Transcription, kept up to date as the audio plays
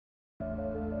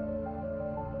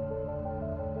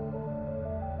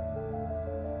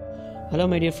Hello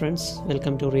my dear friends,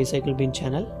 welcome to Recycle Bin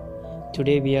channel.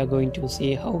 Today we are going to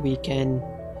see how we can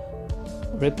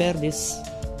repair this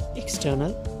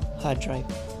external hard drive.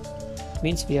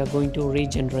 Means we are going to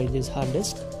regenerate this hard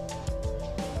disk.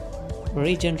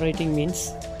 Regenerating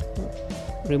means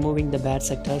removing the bad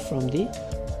sector from the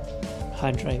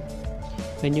hard drive.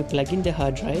 When you plug in the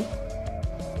hard drive,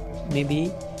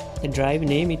 maybe the drive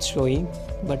name it's showing,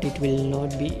 but it will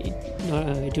not be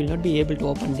able to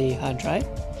open the hard drive.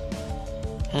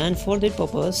 And for that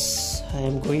purpose I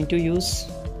am going to use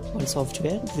one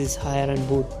software. This is Hiren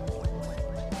Boot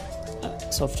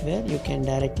software. You can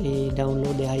directly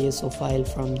download the ISO file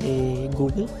from the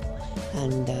Google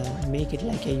and make it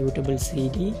like a bootable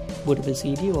CD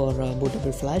or a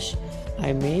bootable flash.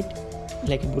 I made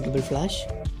like a bootable flash,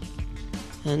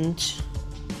 and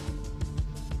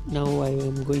now I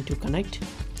am going to connect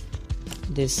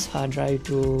this hard drive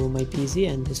to my PC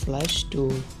and this flash to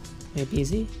my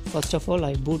PC. First of all,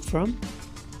 I boot from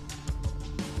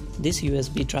this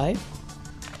USB drive.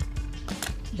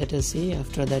 Let us see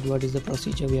after that what is the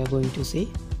procedure we are going to see.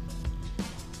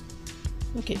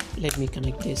 Okay, let me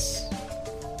connect this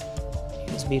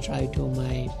USB drive to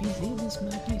my PC. This is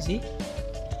my PC.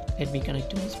 Let me connect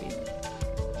to this PC.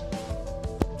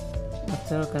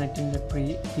 After connecting the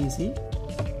PC,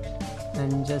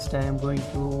 and just I am going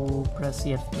to press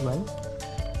F12,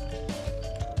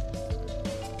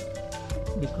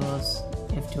 because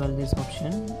F12 is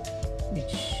option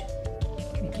which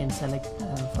we can select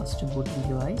first booting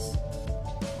device,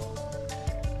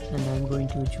 and I am going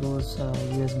to choose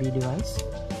USB device.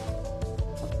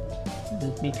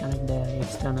 Let me connect the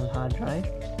external hard drive.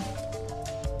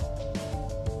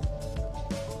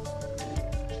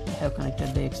 I have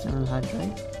connected the external hard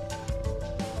drive.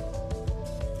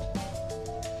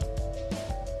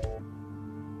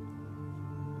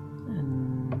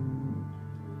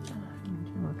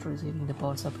 Receiving the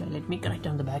power supply. Let me connect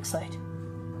on the back side.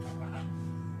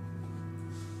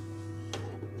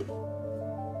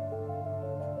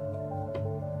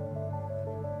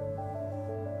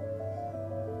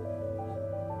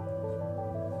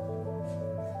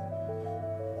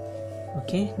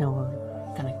 Okay, now I'm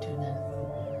connected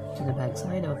to the back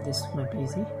side of this my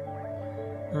PC,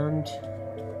 and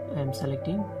I am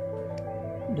selecting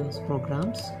those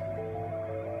programs.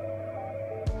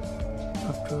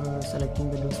 After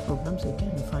selecting those programs, you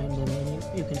can find the menu.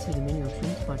 You can see the menu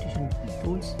options: partition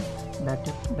tools,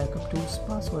 backup tools,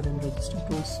 password and register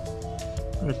tools,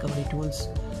 recovery tools,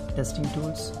 testing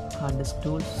tools, hard disk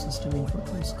tools, system info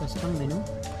tools, custom menu,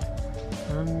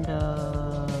 and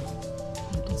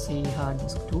let us see hard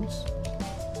disk tools.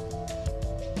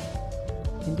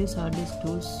 In this hard disk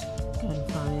tools, you can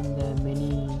find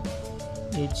many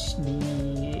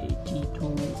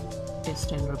HD82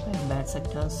 test and repair bad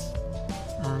sectors,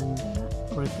 and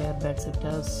repair bad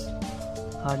sectors,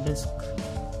 hard disk,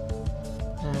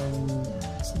 and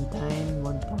sometime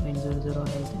 1.00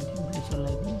 health and temperature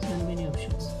like this, and many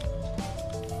options.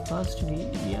 First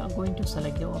we are going to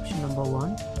select the option number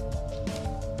 1,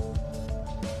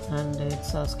 and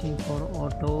it's asking for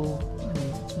auto, and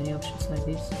it's many options like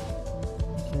this,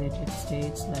 like United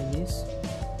States like this,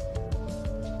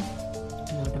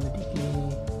 and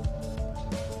automatically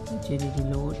JDD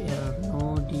load error,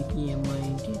 no DPMI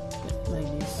get like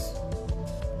this.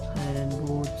 Hiren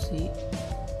Boot C.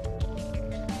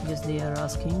 Yes, they are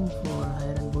asking for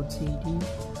Hiren Boot CD,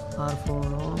 R for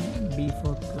ROM, B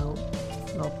for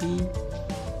floppy,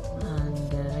 and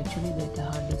actually that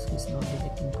hard disk is not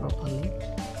detecting properly.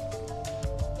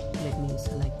 Let me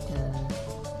select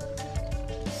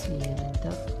C and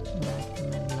enter back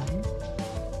command line,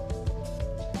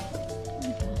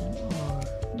 or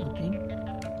nothing.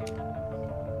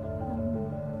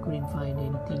 Couldn't find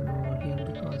anything over here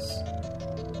because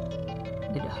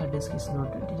the hard disk is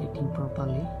not detecting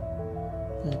properly.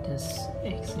 Let us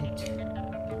exit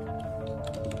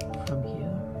from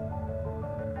here.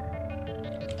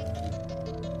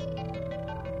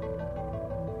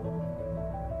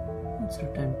 It's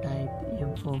return type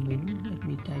M4 menu. Let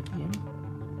me type in,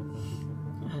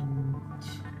 and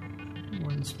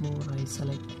once more I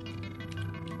select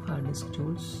hard disk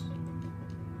tools.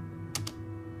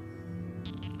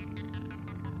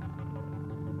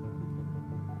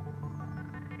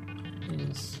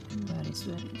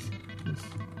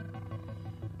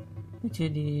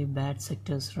 Actually, bad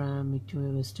sectors: RAM,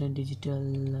 Active Western Digital,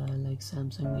 like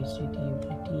Samsung HDD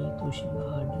Utility, Toshiba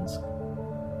hard disk,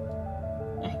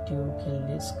 active kill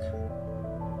disk,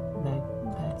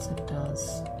 bad sectors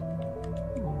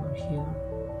over here,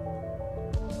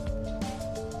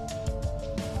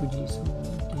 Fujitsu,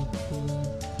 TP,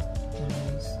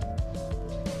 Paradise.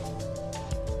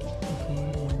 Okay,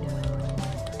 and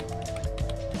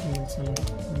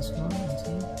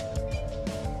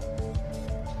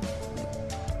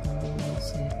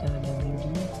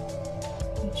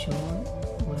shown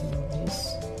one of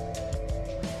this.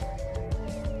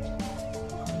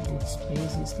 Its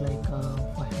space is like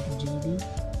 500 GB,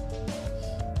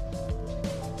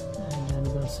 and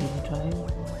another CD drive,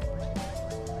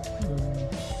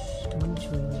 and one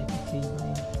showing like a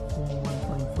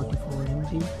 3x4 1.44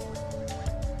 MB,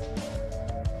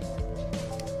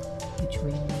 which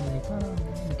weighing like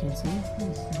you can see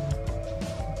is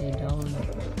okay, down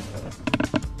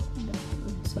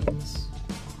series.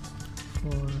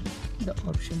 For the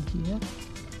option here,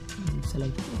 you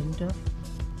select enter,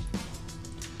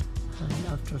 and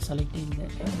after selecting the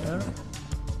enter,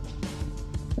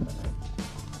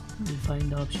 you find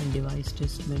the option device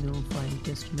test menu, file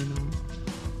test menu.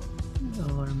 There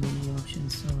are many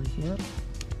options over here.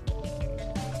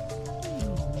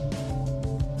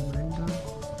 Render,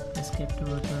 escape to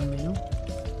return menu.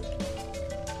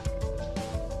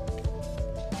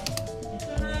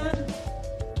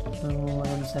 Now I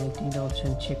am selecting the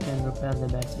option check and repair the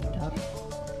bad sector.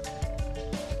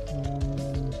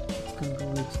 Check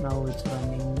control, now it's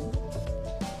running.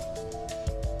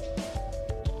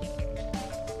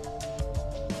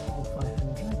 Oh,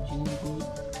 500 GB.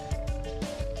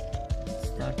 It's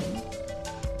starting.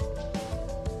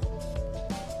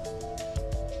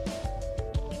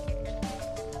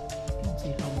 You can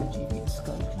see how much GB it's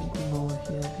calculating over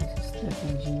here. This is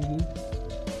 13 GB.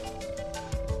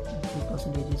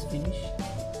 2% is finished.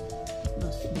 It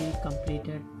must be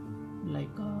completed like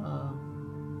you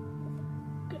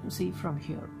can see from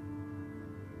here.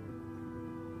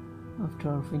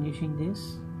 After finishing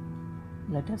this,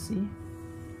 let us see.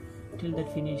 Till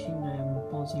that finishing, I am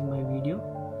pausing my video.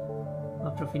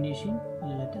 After finishing,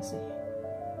 let us see.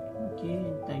 Okay,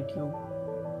 thank you.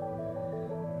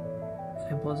 I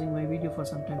am pausing my video for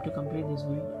some time to complete this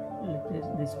video.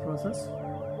 This process.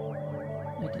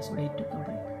 Let us wait to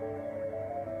complete.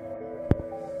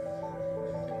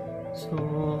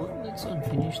 So it's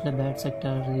unfinished. The bad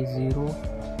sector is 0,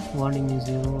 warning is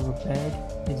 0, repaired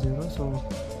is 0. So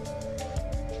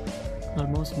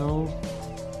almost now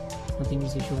nothing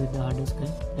is issue with the hard disk.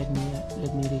 Let me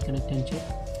reconnect and check.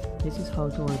 This is how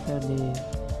to repair the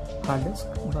hard disk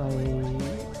by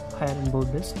Hiren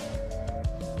Boot disk.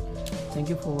 Thank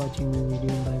you for watching my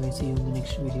video, and bye bye. See you in the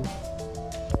next video.